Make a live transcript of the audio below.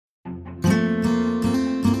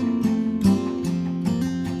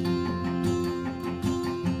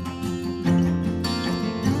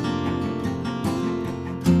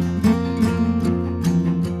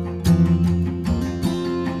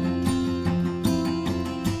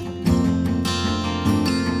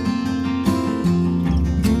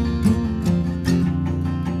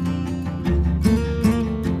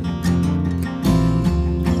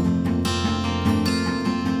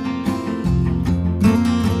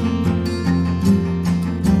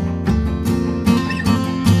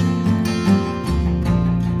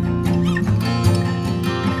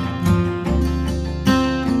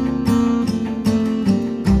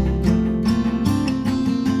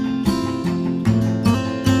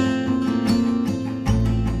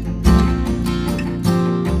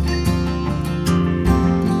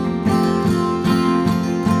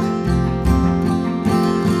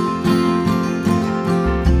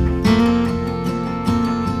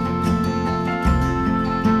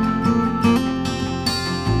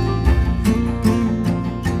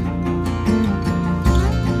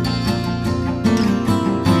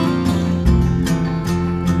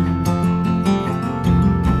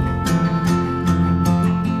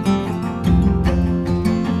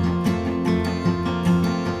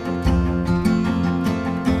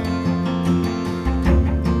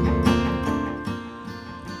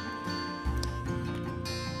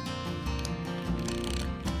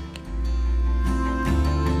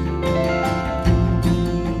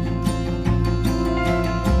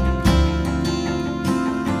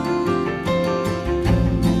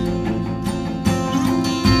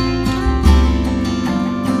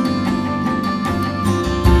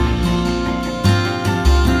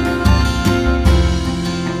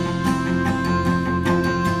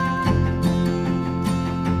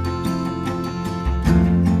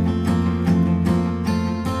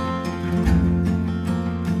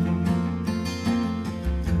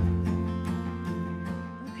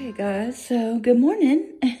guys, so good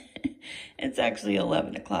morning. It's actually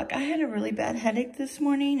 11 o'clock. I had a really bad headache this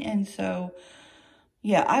morning, and so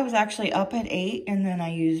yeah, I was actually up at 8, and then I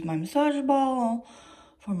used my massage ball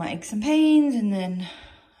for my aches and pains, and then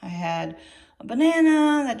I had a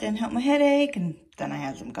banana that didn't help my headache, and then I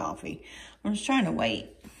had some coffee. I was trying to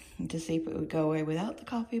wait to see if it would go away without the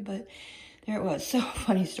coffee, but there it was. So,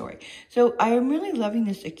 funny story. So, I am really loving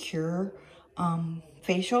this Acure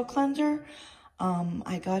facial cleanser.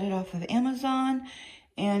 I got it off of Amazon,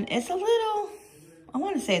 and it's a little, I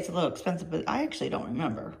want to say it's a little expensive, but I actually don't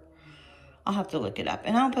remember. I'll have to look it up,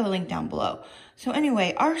 and I'll put a link down below. So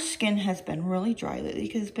anyway, our skin has been really dry lately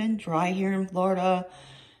because it's been dry here in Florida,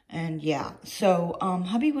 and yeah. So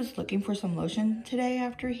hubby was looking for some lotion today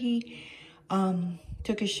after he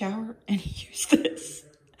took his shower, and he used this.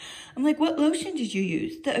 I'm like, what lotion did you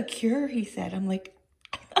use? The Acure, he said. I'm like,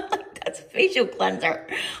 that's a facial cleanser.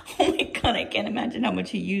 Oh my God, I can't imagine how much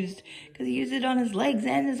he used, because he used it on his legs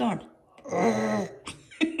and his arms.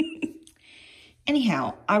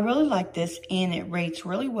 Anyhow, I really like this, and it rates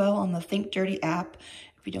really well on the Think Dirty app.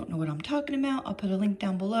 If you don't know what I'm talking about, I'll put a link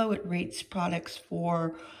down below. It rates products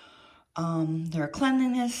for their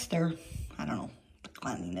cleanliness, I don't know,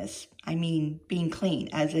 cleanliness. I mean, being clean,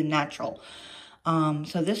 as in natural.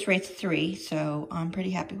 So this rates 3, so I'm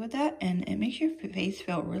pretty happy with that. And it makes your face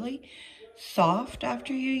feel really soft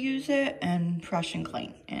after you use it, and fresh and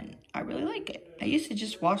clean. And I really like it. I used to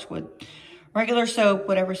just wash with regular soap,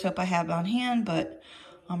 whatever soap I have on hand, but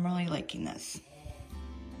I'm really liking this.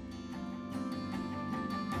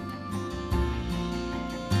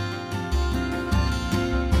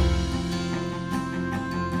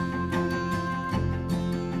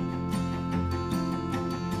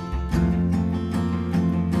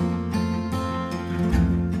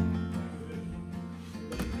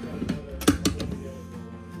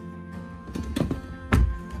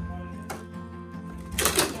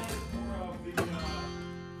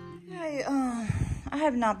 I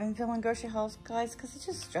have not been filling grocery hauls, guys, because it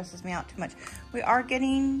just stresses me out too much. We are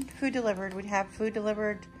getting food delivered. We have food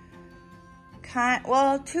delivered, 2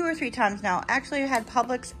 or 3 times now. Actually, I had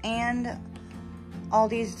Publix and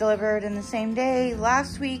Aldi's delivered in the same day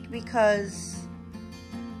last week because,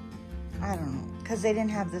 I don't know, because they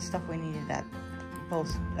didn't have the stuff we needed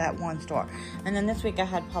at one store. And then this week I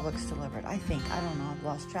had Publix delivered, I think. I don't know, I've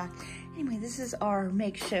lost track. Anyway, this is our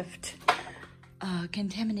makeshift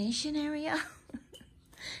contamination area.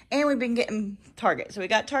 And we've been getting Target. So we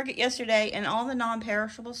got Target yesterday, and all the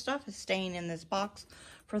non-perishable stuff is staying in this box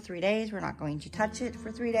for 3 days. We're not going to touch it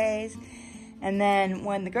for 3 days. And then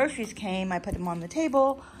when the groceries came, I put them on the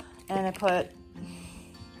table, and I put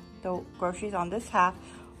the groceries on this half,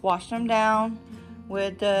 washed them down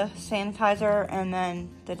with the sanitizer and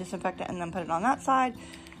then the disinfectant, and then put it on that side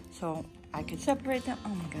so I could separate them. Oh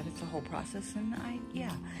my God, it's a whole process. And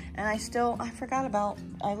I forgot about,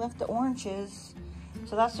 I left the oranges.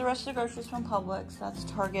 So that's the rest of the groceries from Publix. That's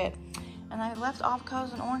Target. And I left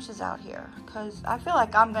Offco's and oranges out here because I feel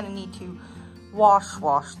like I'm going to need to wash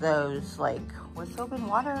those, like, with soap and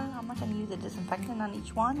water. I'm not going to use a disinfectant on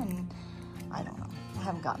each one, and I don't know. I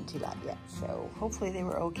haven't gotten to that yet. So hopefully they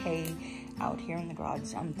were okay out here in the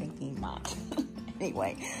garage. I'm thinking not.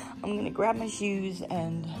 Anyway, I'm going to grab my shoes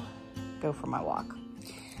and go for my walk.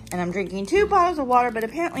 And I'm drinking 2 bottles of water, but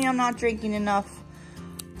apparently I'm not drinking enough.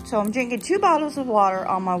 So I'm drinking 2 bottles of water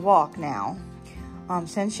on my walk now,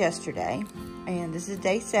 since yesterday. And this is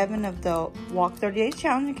day 7 of the Walk 30 Days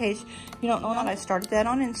Challenge, in case you don't know that. I started that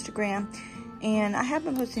on Instagram. And I have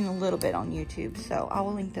been posting a little bit on YouTube, so I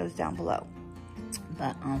will link those down below.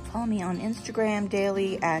 But follow me on Instagram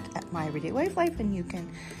daily at MyEveryDayWifeLife, and you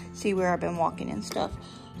can see where I've been walking and stuff.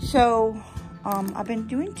 So I've been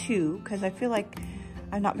doing 2 because I feel like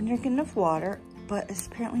I've not been drinking enough water. But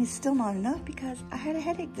apparently it's still not enough because I had a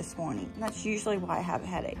headache this morning. And that's usually why I have a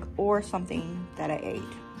headache, or something that I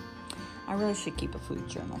ate. I really should keep a food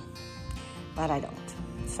journal, but I don't.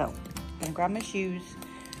 So I'm gonna grab my shoes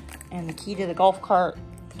and the key to the golf cart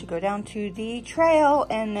to go down to the trail,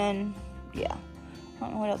 and then, yeah, I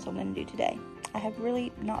don't know what else I'm gonna do today. I have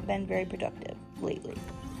really not been very productive lately.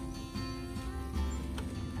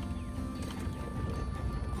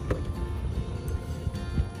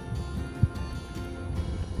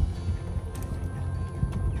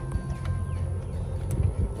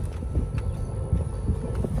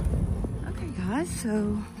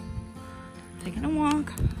 So, taking a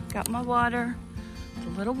walk, got my water. It's a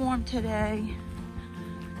little warm today.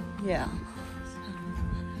 Yeah. So,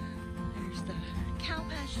 there's the cow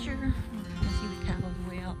pasture. I see the cows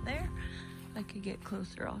way out there. If I could get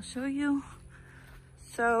closer, I'll show you.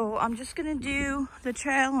 So, I'm just gonna do the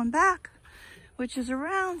trail and back which is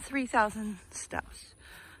around 3,000 steps.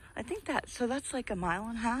 I think so that's like a mile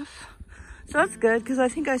and a half. So that's good, because I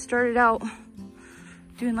think I started out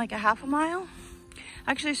doing like a half a mile.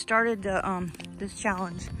 I actually started this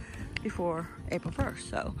challenge before April 1st.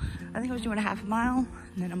 So I think I was doing a half a mile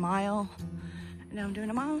and then a mile, and now I'm doing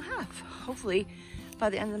a mile and a half. Hopefully by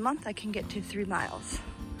the end of the month I can get to 3 miles.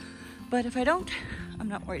 But if I don't, I'm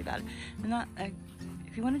not worried about it.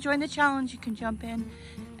 If you want to join the challenge, you can jump in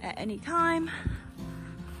at any time.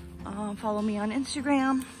 Follow me on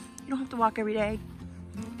Instagram. You don't have to walk every day.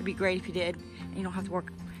 It'd be great if you did. And you don't have to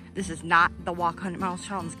work. This is not the walk 100 miles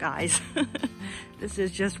challenge, guys. This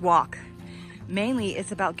is just walk. Mainly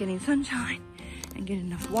it's about getting sunshine and getting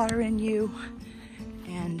enough water in you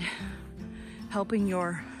and helping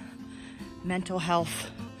your mental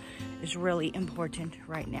health is really important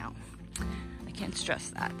right now. I can't stress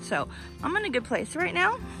that. So I'm in a good place right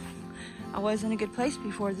now. I was in a good place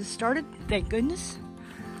before this started, thank goodness.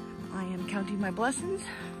 I am counting my blessings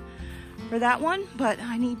for that one, but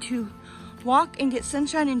I need to walk and get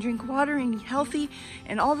sunshine and drink water and eat healthy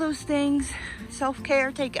and all those things.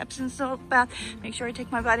 Self-care, take Epsom salt bath, make sure I take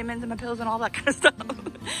my vitamins and my pills and all that kind of stuff.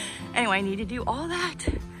 Anyway, I need to do all that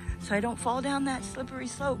so I don't fall down that slippery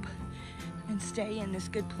slope and stay in this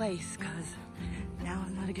good place, because now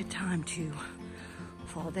is not a good time to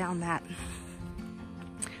fall down that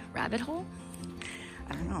rabbit hole.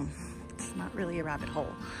 I don't know. It's not really a rabbit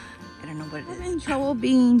hole. I don't know what it is. I'm in trouble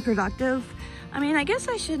being productive. I mean, I guess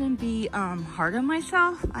I shouldn't be hard on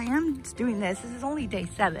myself. I am doing this. This is only day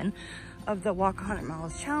 7 of the Walk 100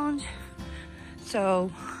 Miles Challenge.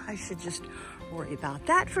 So I should just worry about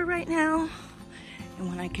that for right now. And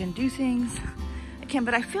when I can do things, I can.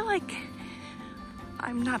 But I feel like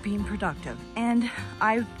I'm not being productive. And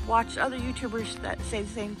I've watched other YouTubers that say the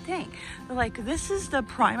same thing. They're like, this is the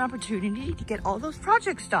prime opportunity to get all those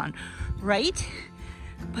projects done, right?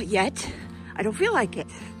 But yet, I don't feel like it.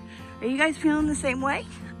 Are you guys feeling the same way?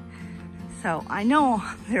 So I know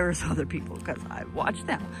there's other people, because I've watched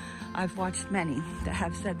them. I've watched many that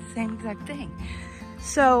have said the same exact thing.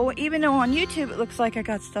 So even though on YouTube it looks like I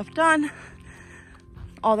got stuff done,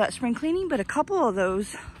 all that spring cleaning, but a couple of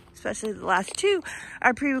those, especially the last 2,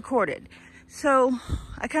 are pre-recorded. So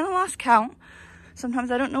I kind of lost count.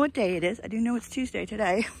 Sometimes I don't know what day it is. I do know it's Tuesday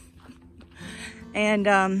today. And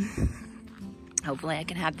hopefully I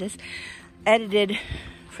can have this edited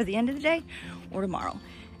for the end of the day or tomorrow.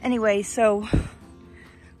 Anyway, so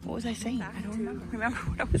what was I saying? I don't remember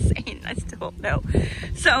what I was saying. I still don't know.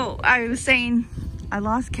 So I was saying I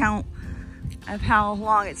lost count of how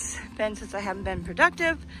long it's been since I haven't been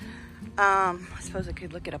productive. I suppose I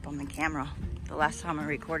could look it up on the camera. The last time I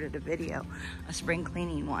recorded a video, a spring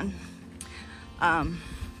cleaning one. I'm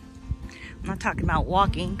not talking about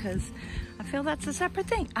walking, because I feel that's a separate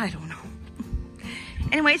thing. I don't know.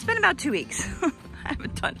 Anyway, it's been about 2 weeks. I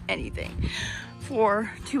haven't done anything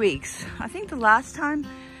for 2 weeks. I think the last time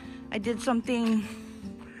I did something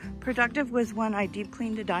productive was when I deep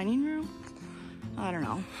cleaned the dining room. I don't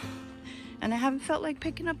know. And I haven't felt like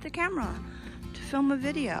picking up the camera to film a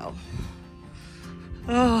video.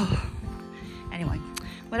 Oh. Anyway,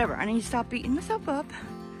 whatever. I need to stop beating myself up.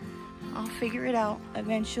 I'll figure it out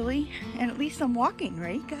eventually. And at least I'm walking,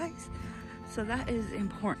 right, guys? So that is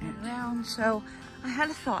important. So I had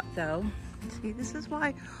a thought, though. See, this is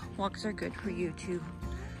why walks are good for you, to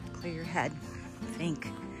clear your head, think,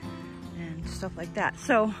 and stuff like that.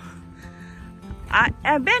 So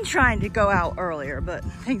I've been trying to go out earlier, but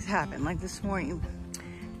things happen, like this morning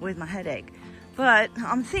with my headache. But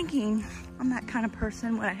I'm thinking, I'm that kind of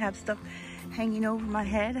person, when I have stuff hanging over my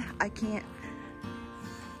head, I can't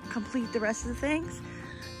complete the rest of the things.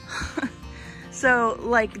 So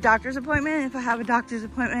like doctor's appointment, if I have a doctor's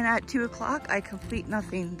appointment at 2 o'clock, I complete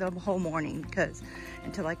nothing the whole morning, because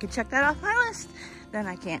until I can check that off my list, then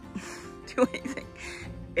I can't do anything.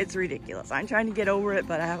 It's ridiculous. I'm trying to get over it,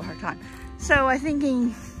 but I have a hard time. So I'm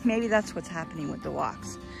thinking maybe that's what's happening with the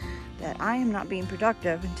walks, that I am not being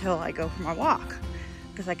productive until I go for my walk,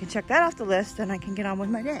 because I can check that off the list and I can get on with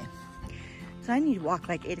my day. So I need to walk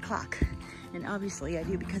like 8 o'clock. And obviously I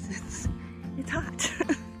do, because it's hot.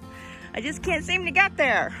 I just can't seem to get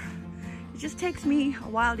there. It just takes me a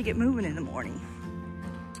while to get moving in the morning.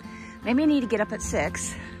 Maybe I need to get up at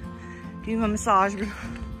 6, do my massage,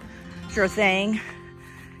 sure thing,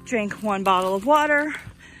 drink 1 bottle of water,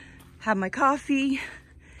 have my coffee,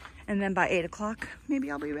 and then by 8 o'clock,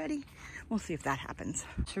 maybe I'll be ready. We'll see if that happens.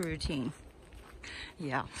 It's a routine.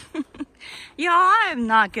 Yeah. Yeah, I'm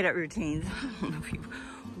not good at routines. I don't know if you've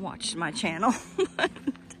watched my channel, but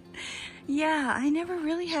yeah, I never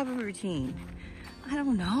really have a routine. I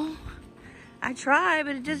don't know. I try,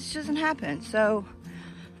 but it just doesn't happen. So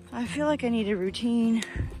I feel like I need a routine,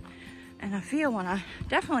 and I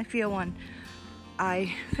definitely feel when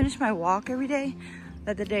I finish my walk every day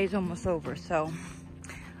that the day is almost over. So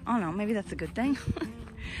I don't know, maybe that's a good thing.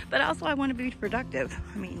 But also I want to be productive.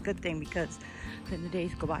 I mean, good thing, because then the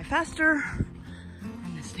days go by faster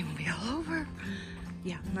and this thing will be all over.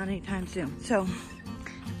 Yeah, not anytime soon. So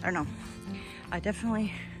I don't know. I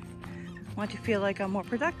definitely want to feel like I'm more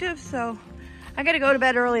productive, so I gotta go to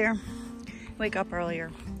bed earlier, wake up earlier,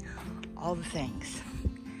 all the things.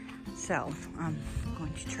 So I'm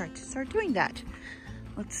going to try to start doing that.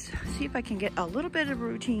 Let's see if I can get a little bit of a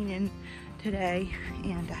routine in today.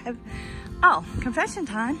 And confession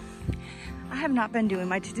time. I have not been doing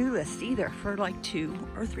my to-do list either for like 2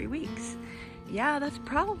 or 3 weeks. Yeah, that's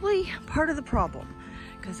probably part of the problem,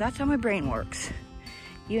 because that's how my brain works.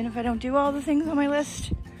 Even if I don't do all the things on my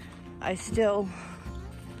list, I still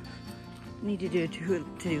need to do a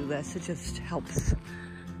to-do list. It just helps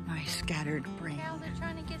my scattered brain. Cows are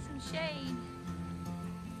trying to get some shade.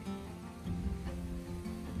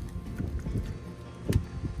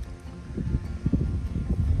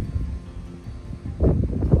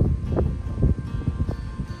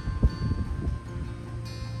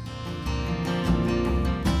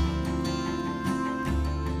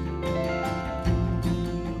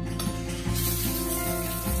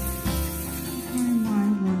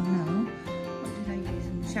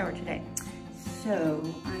 Shower today. So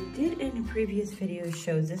I did in a previous video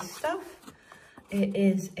show this stuff. It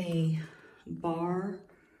is a bar,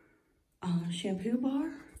 shampoo bar,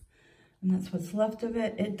 and that's what's left of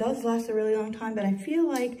it. It does last a really long time, but I feel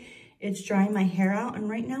like it's drying my hair out, and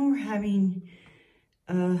right now we're having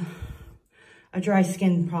a dry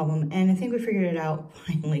skin problem, and I think we figured it out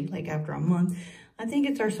finally, like after a month. I think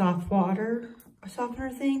it's our soft water softener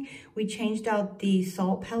thing. We changed out the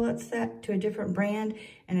salt pellets to a different brand,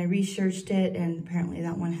 and I researched it, and apparently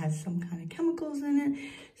that one has some kind of chemicals in it.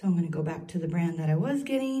 So I'm going to go back to the brand that I was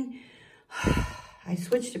getting. I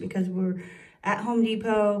switched it because we're at Home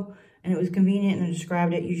Depot and it was convenient, and I just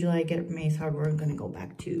grabbed it. Usually I get it from Ace Hardware. I'm going to go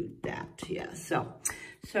back to that. Yeah,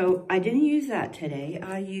 so I didn't use that today.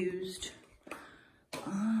 I used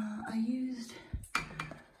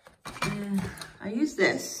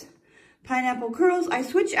this Pineapple Curls. I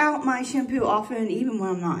switch out my shampoo often, even when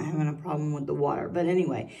I'm not having a problem with the water. But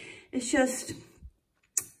anyway, it's just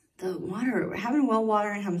the water, having well water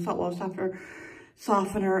and having salt water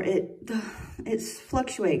softener, it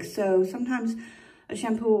fluctuates. So sometimes a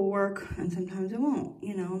shampoo will work and sometimes it won't.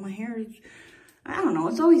 You know, my hair is, I don't know,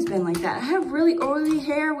 it's always been like that. I have really oily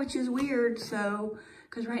hair, which is weird. So,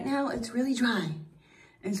 because right now it's really dry.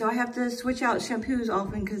 And so I have to switch out shampoos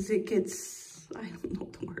often because it gets, I don't know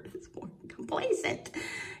what the word is for, complacent.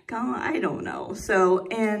 I don't know. So,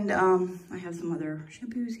 and I have some other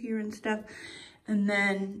shampoos here and stuff. And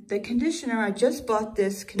then the conditioner, I just bought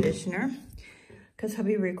this conditioner because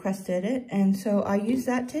hubby requested it. And so I used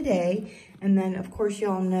that today. And then of course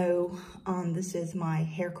y'all know this is my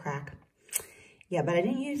hair crack. Yeah, but I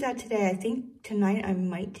didn't use that today. I think tonight I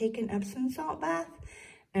might take an Epsom salt bath.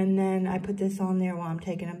 And then I put this on there while I'm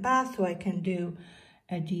taking a bath so I can do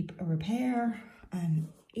a deep repair. And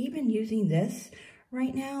even using this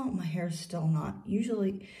right now, my hair's still not,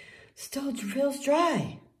 still feels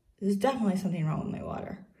dry. There's definitely something wrong with my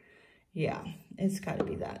water. Yeah, it's got to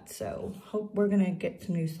be that. So hope we're going to get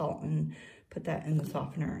some new salt and put that in the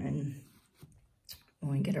softener and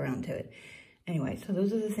when we get around to it. Anyway, so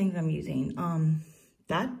those are the things I'm using.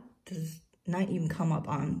 That does not even come up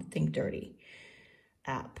on Think Dirty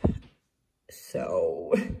app.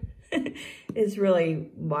 So it's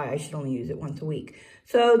really why I should only use it once a week.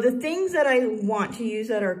 So the things that I want to use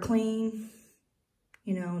that are clean,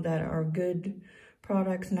 you know, that are good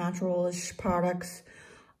products, natural-ish products,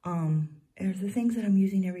 are the things that I'm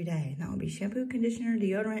using every day. And that would be shampoo, conditioner,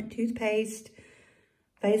 deodorant, toothpaste,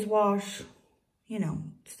 face wash, you know,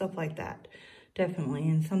 stuff like that. Definitely.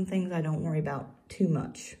 And some things I don't worry about too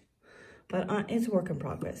much. But it's a work in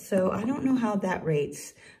progress. So I don't know how that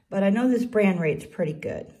rates, but I know this brand rates pretty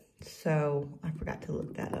good. So I forgot to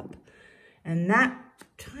look that up. And that,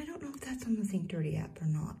 I don't know if that's on the Think Dirty app or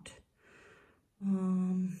not.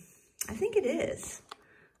 I think it is.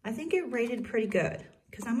 I think it rated pretty good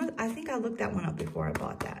because I think I looked that one up before I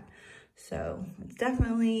bought that. So it's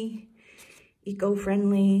definitely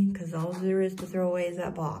eco-friendly because all there is to throw away is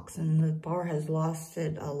that box, and the bar has lost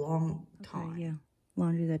it a long time. Okay, yeah,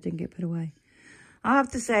 laundry that didn't get put away. I'll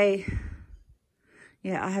have to say,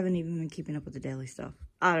 yeah, I haven't even been keeping up with the daily stuff.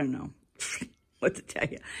 I don't know what to tell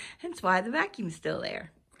you. Hence why the vacuum's still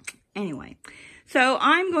there. Anyway, So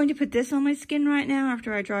I'm going to put this on my skin right now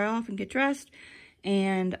after I dry off and get dressed.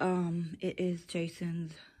 And it is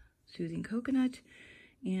Jason's Soothing Coconut.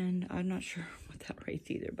 And I'm not sure what that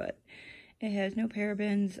rates either, but it has no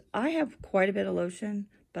parabens. I have quite a bit of lotion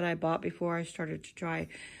that I bought before I started to try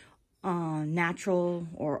natural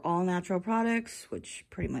or all natural products, which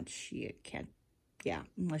pretty much you can't, yeah,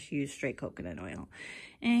 unless you use straight coconut oil.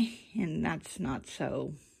 And that's not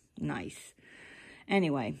so nice.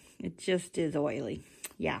 Anyway, it just is oily.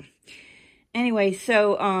 Yeah. Anyway,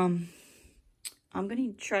 so I'm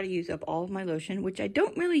going to try to use up all of my lotion, which I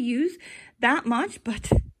don't really use that much,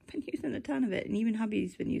 but I've been using a ton of it. And even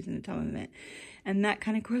hubby's been using a ton of it. And that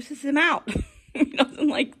kind of grosses him out. He doesn't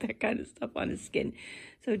like that kind of stuff on his skin.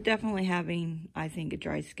 So definitely having, I think, a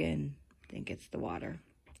dry skin, I think it's the water.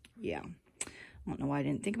 Yeah. I don't know why I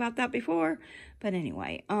didn't think about that before. But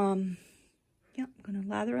anyway, yeah, I'm going to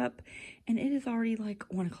lather up. And it is already like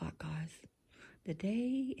 1 o'clock, guys. The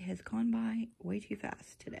day has gone by way too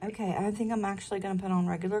fast today. Okay, I think I'm actually going to put on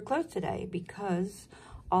regular clothes today because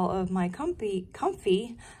all of my comfy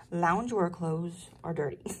loungewear clothes are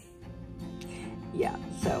dirty. Yeah,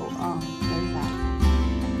 so there's that.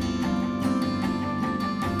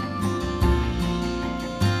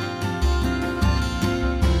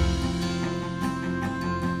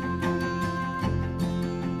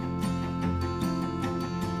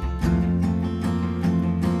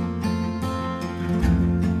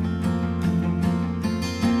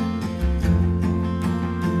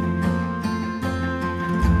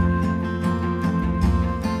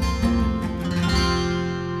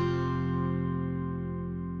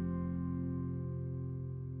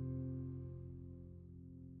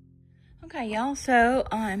 Okay, y'all, so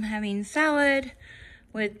I'm having salad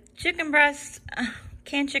with chicken breast,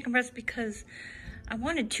 canned chicken breast, because I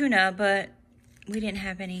wanted tuna, but we didn't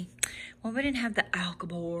have any. Well, we didn't have the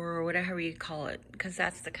alcabor or whatever you call it, because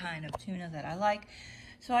that's the kind of tuna that I like.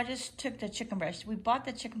 So I just took the chicken breast. We bought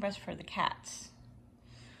the chicken breast for the cats.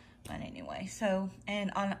 But anyway, so,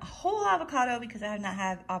 and on a whole avocado, because I have not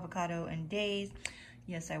had avocado in days.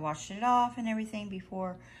 Yes, I washed it off and everything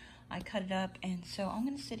before I cut it up. And so I'm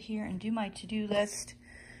going to sit here and do my to-do list,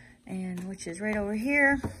 and which is right over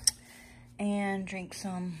here, and drink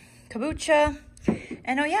some kombucha.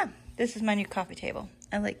 And oh yeah, this is my new coffee table.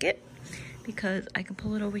 I like it because I can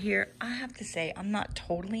pull it over here. I have to say, I'm not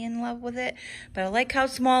totally in love with it, but I like how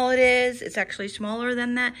small it is. It's actually smaller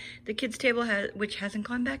than that the kids' table has, which hasn't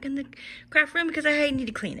gone back in the craft room because I need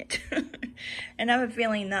to clean it. And I have a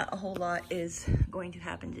feeling that a whole lot is going to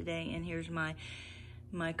happen today. And here's my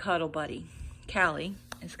cuddle buddy, Callie,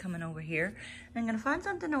 is coming over here. I'm gonna find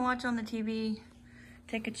something to watch on the TV,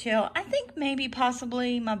 take a chill. I think maybe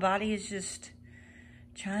possibly my body is just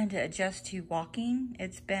trying to adjust to walking.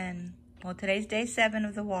 It's been, well, today's day 7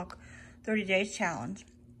 of the walk 30 days challenge.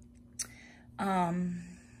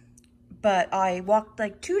 But I walked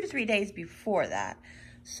like 2 to 3 days before that.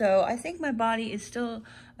 So I think my body is still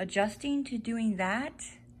adjusting to doing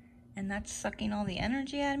that. And that's sucking all the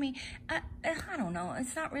energy out of me. I don't know.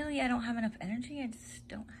 It's not really I don't have enough energy. I just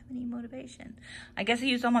don't have any motivation. I guess I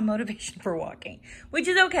used all my motivation for walking, which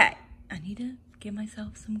is okay. I need to give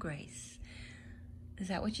myself some grace. Is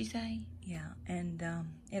that what you say? Yeah. And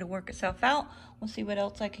it'll work itself out. We'll see what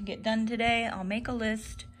else I can get done today. I'll make a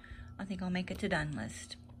list. I think I'll make a to-done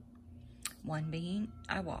list. One being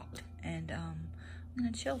I walked. And I'm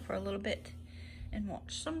going to chill for a little bit and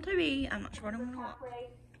watch some TV. I'm not sure what I'm going to watch.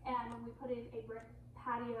 And when we put in a brick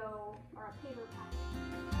patio or a paver patio.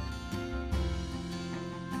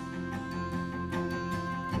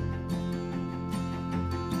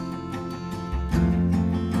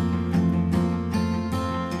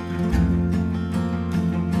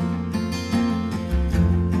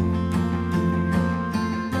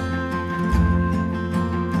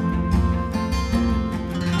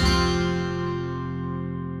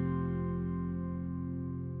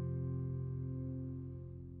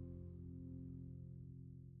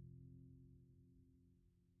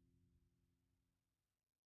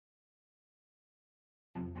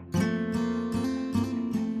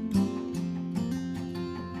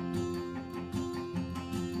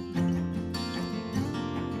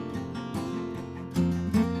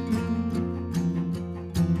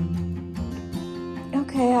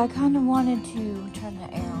 Okay, I kind of wanted to turn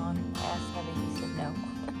the air on. I asked Heavy, he said no.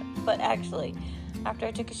 But actually, after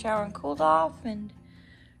I took a shower and cooled off and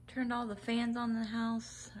turned all the fans on in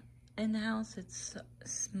the house, it's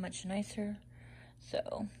much nicer. So,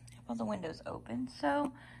 I have all the windows open.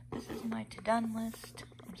 So, this is my to-done list.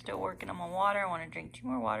 I'm still working on my water. I want to drink 2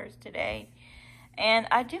 more waters today. And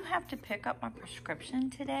I do have to pick up my prescription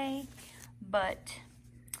today, but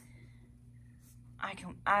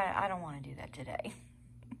I don't want to do that today.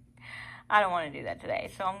 I don't want to do that today.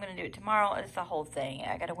 So I'm going to do it tomorrow. It's the whole thing.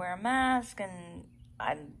 I got to wear a mask, and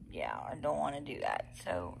I don't want to do that.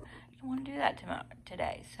 So I don't want to do that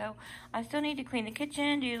today. So I still need to clean the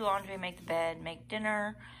kitchen, do the laundry, make the bed, make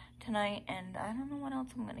dinner tonight, and I don't know what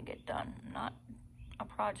else I'm going to get done. Not a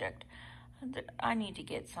project. I need to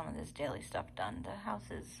get some of this daily stuff done. The house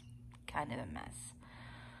is kind of a mess.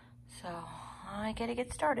 So I got to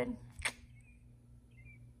get started.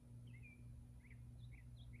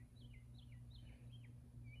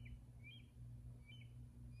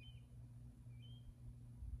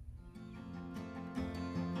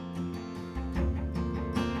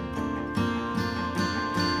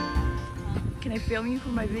 Can I film you for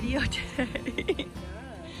my video today?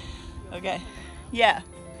 Okay. Yeah.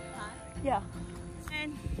 Yeah.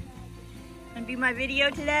 And be my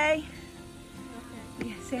video today.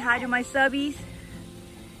 Yeah, say hi to my subbies.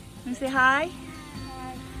 And say hi.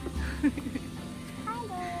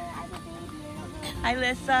 Hi,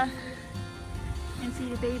 Lissa. And see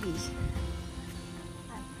the babies.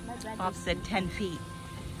 Offset 10 feet.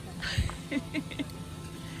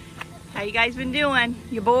 How you guys been doing?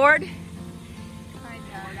 You bored?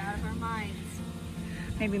 Out of our minds.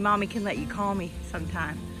 Maybe mommy can let you call me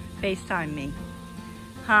sometime. FaceTime me.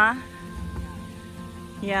 Huh?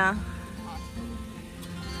 Yeah.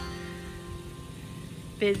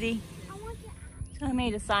 Busy? So I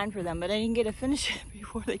made a sign for them, but I didn't get to finish it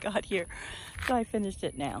before they got here. So I finished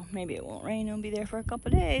it now. Maybe it won't rain. It'll be there for a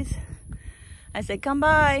couple days. I said, come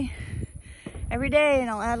by every day and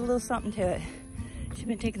I'll add a little something to it. She's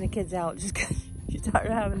been taking the kids out just because she's tired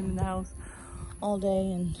of having them in the house all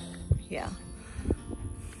day, and yeah.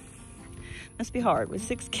 Must be hard with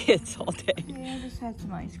 6 kids all day. Yeah, I just had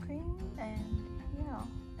some ice cream, and yeah,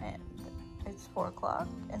 and it's 4 o'clock,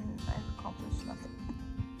 and I've accomplished nothing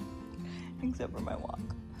except for my walk.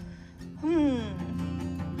 Okay,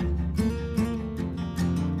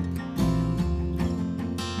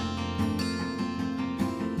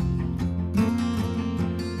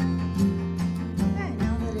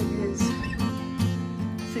 now that it is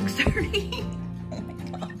 6:30.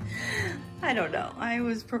 I don't know. I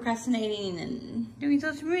was procrastinating and doing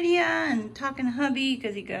social media and talking to hubby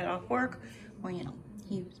because he got off work. Well, you know,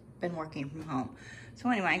 he's been working from home. So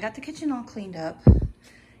anyway, I got the kitchen all cleaned up.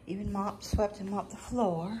 Even swept and mopped the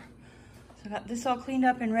floor. So I got this all cleaned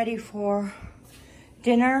up and ready for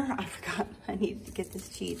dinner. I forgot I needed to get this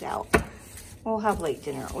cheese out. We'll have late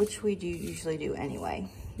dinner, which we usually do anyway.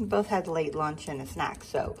 We both had late lunch and a snack,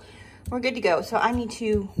 so we're good to go. So I need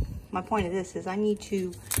to... My point of this is I need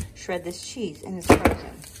to shred this cheese, and it's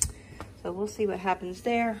frozen. So we'll see what happens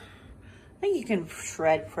there. I think you can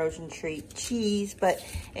shred frozen cheese, but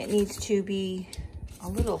it needs to be a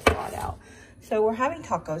little thawed out. So we're having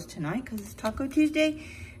tacos tonight because it's Taco Tuesday,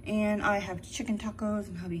 and I have chicken tacos,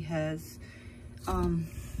 and hubby has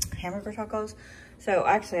hamburger tacos. So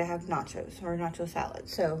actually I have nachos, or nacho salad.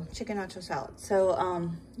 So chicken nacho salad. So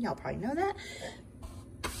y'all probably know that.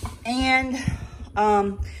 And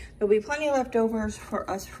there'll be plenty of leftovers for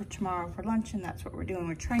us for tomorrow for lunch, and that's what we're doing.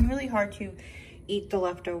 We're trying really hard to eat the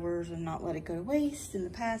leftovers and not let it go to waste. In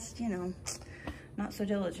the past, you know, not so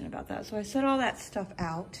diligent about that. So I set all that stuff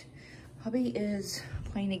out. Hubby is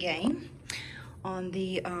playing a game on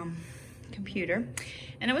the computer.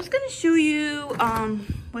 And I was gonna show you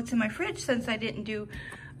what's in my fridge since I didn't do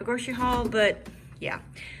a grocery haul, but yeah.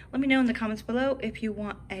 Let me know in the comments below if you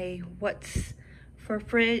want a what's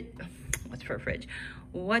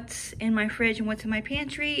in my fridge and what's in my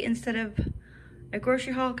pantry instead of a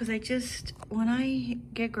grocery haul, because when I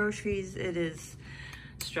get groceries, it is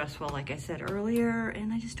stressful, like I said earlier,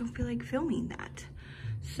 and I just don't feel like filming that.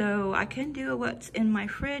 So I can do what's in my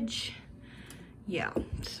fridge. Yeah,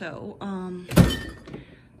 so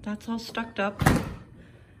that's all stocked up,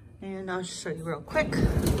 and I'll just show you real quick.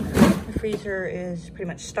 The freezer is pretty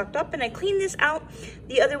much stocked up, and I cleaned this out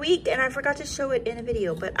the other week and I forgot to show it in a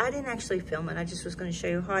video, but I didn't actually film it. I just was going to show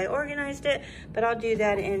you how I organized it, but I'll do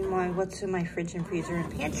that in my what's in my fridge and freezer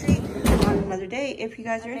and pantry on another day if you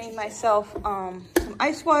guys are interested. I made myself some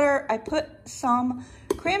ice water. I put some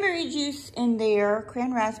cranberry juice in there,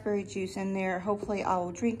 raspberry juice in there. Hopefully I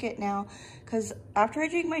will drink it now, because after I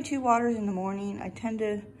drink my 2 waters in the morning, I tend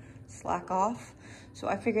to slack off. So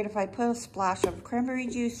I figured if I put a splash of cranberry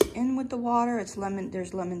juice in with the water, there's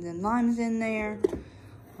lemons and limes in there.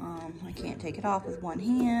 I can't take it off with one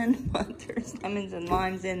hand, but there's lemons and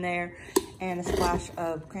limes in there and a splash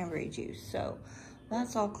of cranberry juice. So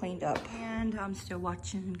that's all cleaned up. And I'm still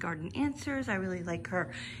watching Garden Answers. I really like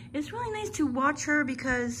her. It's really nice to watch her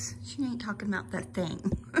because she ain't talking about that thing.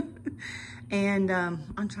 And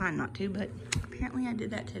I'm trying not to, but apparently I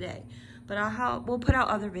did that today. But we'll put out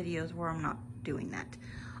other videos where I'm not doing that.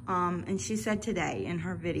 And she said today in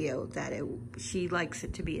her video that she likes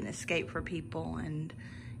it to be an escape for people. And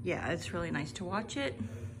yeah, it's really nice to watch it.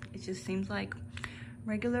 It just seems like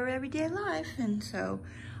regular everyday life. And so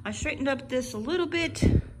I straightened up this a little bit.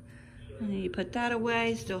 And then you put that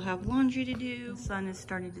away, still have laundry to do. The sun is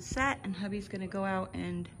starting to set and hubby's gonna go out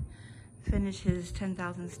and finish his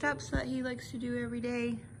 10,000 steps that he likes to do every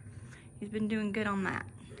day. He's been doing good on that.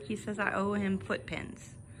 He says I owe him foot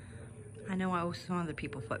pins. I know I owe some other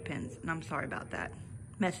people foot pins, and I'm sorry about that.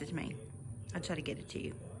 Message me. I'll try to get it to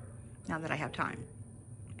you now that I have time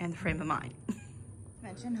and the frame of mind.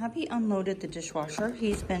 Mentioned hubby unloaded the dishwasher.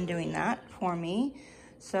 He's been doing that for me.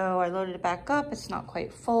 So I loaded it back up. It's not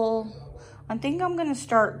quite full. I think I'm gonna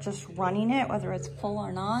start just running it, whether it's full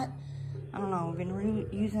or not. I don't know, we've been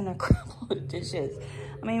using a couple of dishes.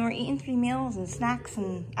 I mean, we're eating 3 meals and snacks,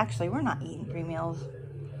 and actually we're not eating 3 meals.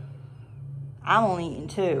 I'm only eating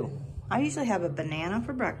 2. I usually have a banana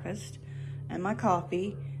for breakfast and my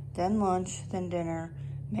coffee, then lunch, then dinner,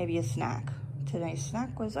 maybe a snack. Today's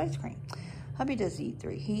snack was ice cream. Hubby does eat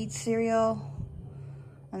 3. He eats cereal,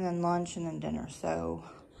 and then lunch, and then dinner. So,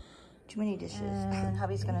 too many dishes. And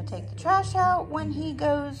hubby's gonna take the trash out when he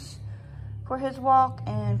goes for his walk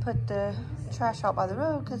and put the trash out by the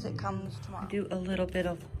road because it comes tomorrow. Do a little bit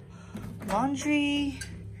of laundry,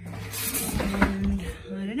 and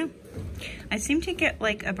I don't know. I seem to get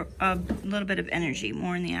like a little bit of energy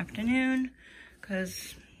more in the afternoon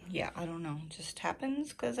because, yeah, I don't know. It just happens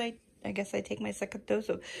because I guess I take my second dose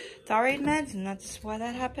of thyroid meds, and that's why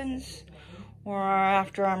that happens. Or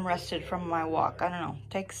after I'm rested from my walk. I don't know.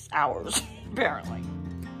 It takes hours, apparently.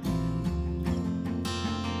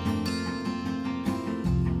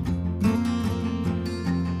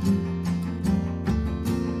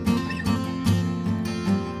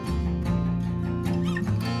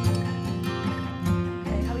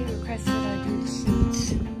 Okay, hubby requested I do the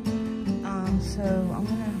sheets. So I'm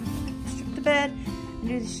gonna strip the bed and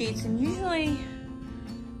do the sheets. And usually,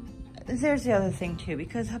 there's the other thing too,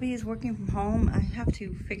 because hubby is working from home, I have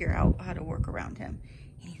to figure out how to work around him.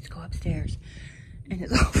 He needs to go upstairs in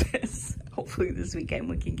his office. Hopefully this weekend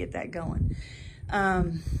we can get that going.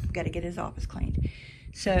 Got to get his office cleaned.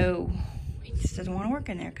 So he just doesn't want to work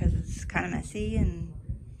in there because it's kind of messy, and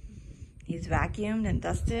he's vacuumed and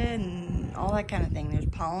dusted and all that kind of thing. There's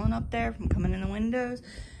pollen up there from coming in the windows,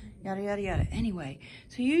 yada, yada, yada. Anyway,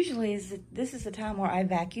 so usually this is the time where I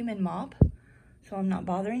vacuum and mop, so I'm not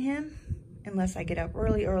bothering him unless I get up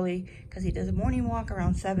really because he does a morning walk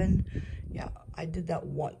around 7. Yeah, I did that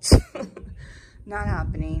once. Not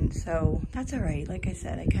happening, so that's all right. Like I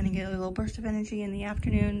said, I kind of get a little burst of energy in the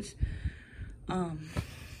afternoons.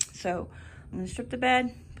 So I'm gonna strip the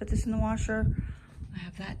bed, put this in the washer. I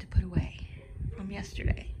have that to put away from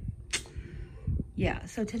yesterday. Yeah,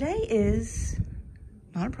 so today is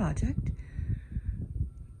not a project.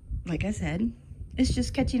 Like I said, it's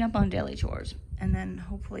just catching up on daily chores. And then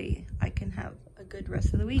hopefully I can have a good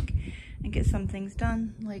rest of the week and get some things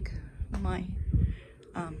done, like my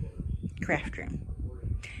craft room.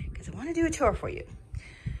 Because I want to do a tour for you.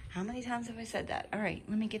 How many times have I said that? All right,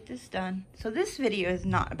 let me get this done. So this video is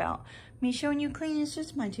not about me showing you cleaning. It's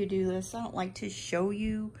just my to-do list. I don't like to show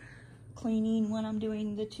you cleaning when I'm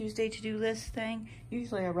doing the Tuesday to-do list thing.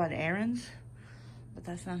 Usually I run errands, but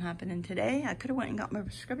that's not happening today. I could have went and got my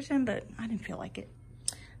prescription, but I didn't feel like it.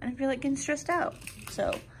 I didn't feel like getting stressed out. So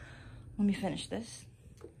let me finish this.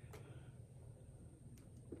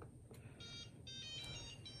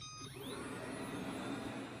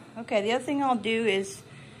 Okay, the other thing I'll do is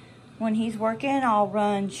when he's working, I'll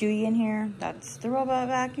run Chewy in here. That's the robot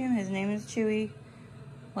vacuum. His name is Chewy.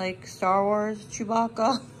 Like Star Wars,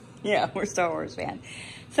 Chewbacca. Yeah, we're Star Wars fans.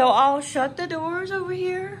 So I'll shut the doors over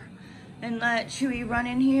here and let Chewy run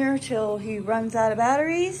in here till he runs out of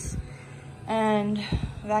batteries and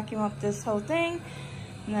vacuum up this whole thing.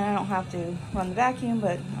 And then I don't have to run the vacuum,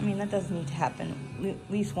 but I mean, that doesn't need to happen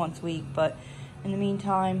at least once a week. But in the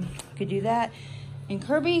meantime, I could do that. And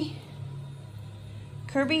Kirby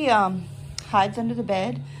hides under the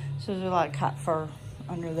bed, so there's a lot of cat fur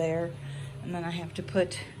under there. And then I have to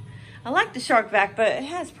put, I like the shark vac, but it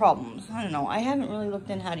has problems. I don't know, I haven't really looked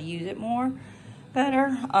in how to use it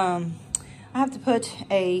better. I have to put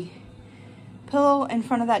a pillow in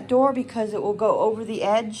front of that door because it will go over the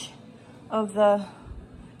edge of the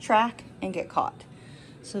track and get caught.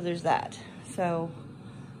 So there's that. So,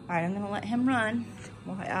 all right, I'm gonna let him run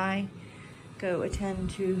while I go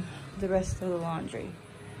attend to the rest of the laundry.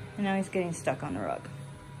 And now he's getting stuck on the rug.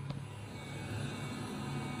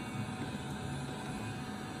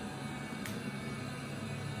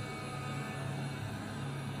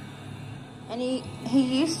 And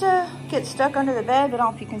he used to get stuck under the bed, but I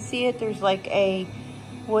don't know if you can see it. There's like a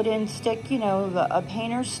wooden stick, you know, a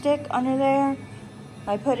painter's stick under there.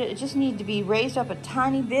 I put it just needed to be raised up a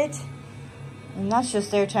tiny bit. And that's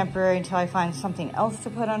just there temporary until I find something else to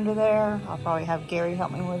put under there. I'll probably have Gary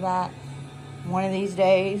help me with that one of these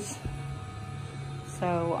days.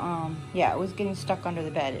 So, yeah, it was getting stuck under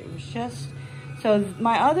the bed. It was just, so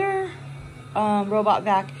my other robot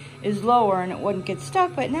vac is lower and it wouldn't get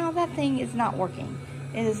stuck, but now that thing is not working.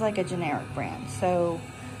 It is like a generic brand. So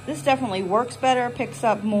this definitely works better, picks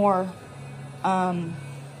up more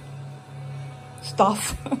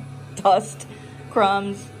stuff, dust,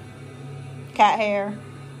 crumbs, cat hair.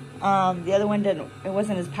 The other one didn't, it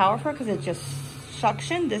wasn't as powerful because it just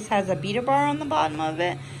suctioned. This has a beta bar on the bottom of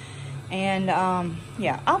it. And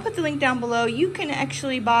yeah, I'll put the link down below. You can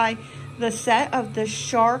actually buy the set of the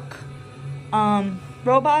Shark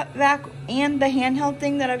robot vac and the handheld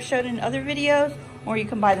thing that I've showed in other videos, or you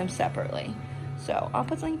can buy them separately. So I'll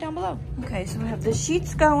put the link down below. Okay, so we have the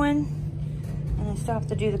sheets going, and I still have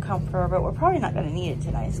to do the comforter, but we're probably not gonna need it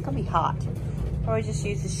tonight. It's gonna be hot. Probably just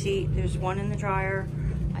use the sheet. There's one in the dryer.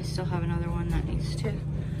 I still have another one that needs to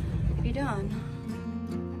be done.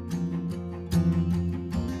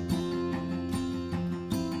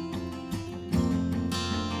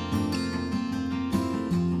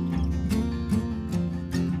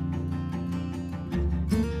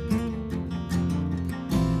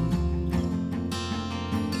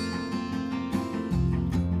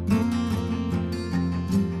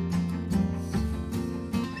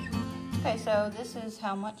 Okay, so this is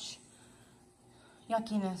how much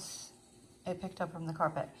yuckiness it picked up from the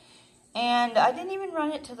carpet. And I didn't even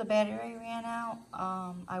run it till the battery ran out.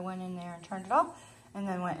 I went in there and turned it off, and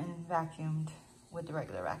then went and vacuumed with the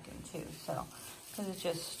regular vacuum too. So,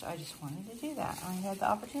 because I just wanted to do that. I had the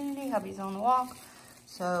opportunity, hubby's on the walk.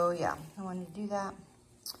 So yeah, I wanted to do that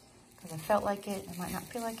because I felt like it. I might not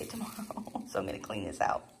feel like it tomorrow. So I'm gonna clean this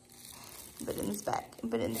out. Put it in this bag and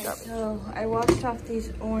put it in the garbage. So I washed off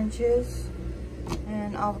these oranges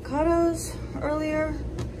and avocados earlier,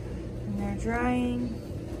 and they're drying.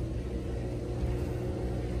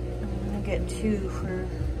 I'm gonna get 2 for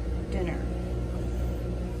dinner.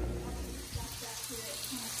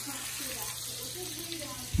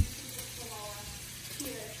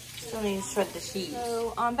 Still need to shred the cheese.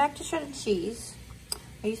 So I'm back to shredded cheese.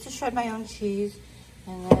 I used to shred my own cheese,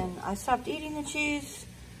 and then I stopped eating the cheese.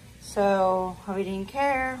 So I didn't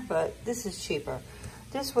care, but this is cheaper.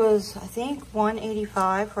 This was, I think,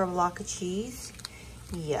 $1.85 for a block of cheese.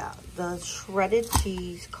 Yeah, the shredded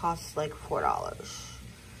cheese costs like $4.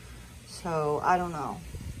 So I don't know.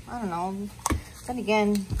 Then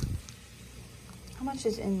again, how much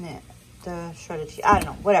is in the shredded cheese? I don't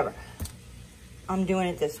know, whatever. I'm doing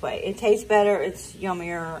it this way. It tastes better, it's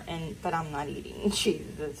yummier, but I'm not eating cheese.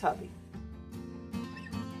 It's hubby.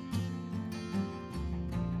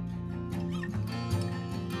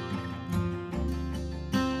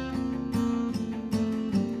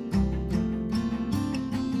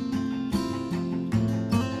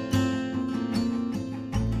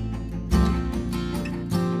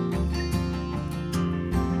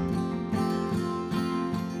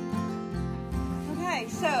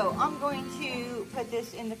 So I'm going to put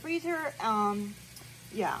this in the freezer.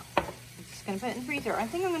 Yeah, I'm just gonna put it in the freezer. I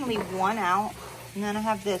think I'm gonna leave one out, and then I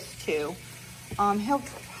have this too.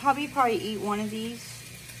 Hubby probably eat one of these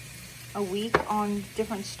a week on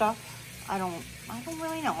different stuff. I don't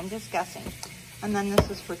really know. I'm just guessing. And then this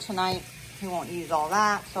is for tonight. He won't use all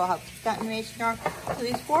that, so I'll have to keep that in the mason jar. So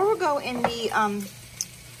these 4 will go in the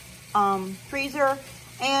freezer,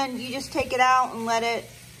 and you just take it out and let it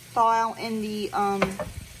thaw out in the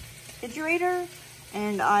refrigerator.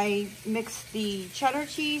 And I mix the cheddar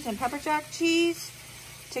cheese and pepper jack cheese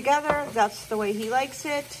together. That's the way he likes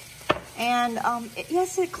it. And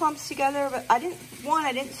yes, it clumps together, but I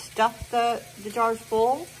didn't stuff the jars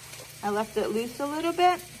full. I left it loose a little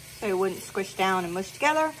bit so it wouldn't squish down and mush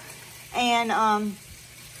together. And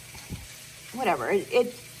whatever,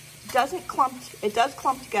 it doesn't clump. It does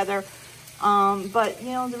clump together. But, you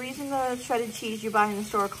know, the reason the shredded cheese you buy in the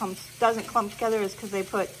store doesn't clump together is because they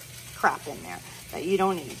put crap in there that you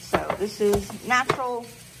don't need. So this is natural,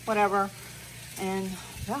 whatever. And,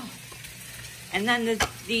 yeah. And then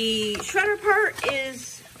the shredder part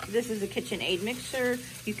is, this is a KitchenAid mixer.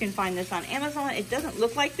 You can find this on Amazon. It doesn't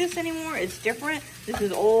look like this anymore. It's different. This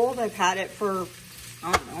is old. I've had it for,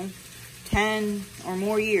 I don't know, 10 or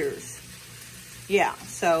more years. Yeah,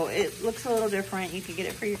 so it looks a little different. You can get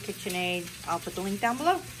it for your KitchenAid. I'll put the link down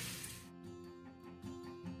below.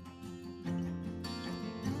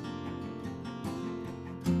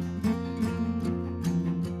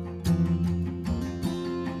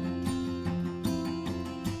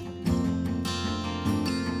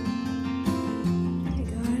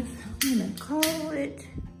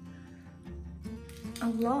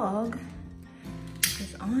 vlog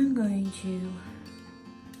because I'm going to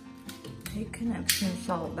take an Epsom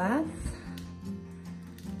salt bath.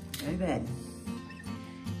 Go to bed.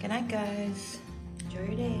 Good night, guys.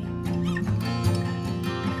 Enjoy your day.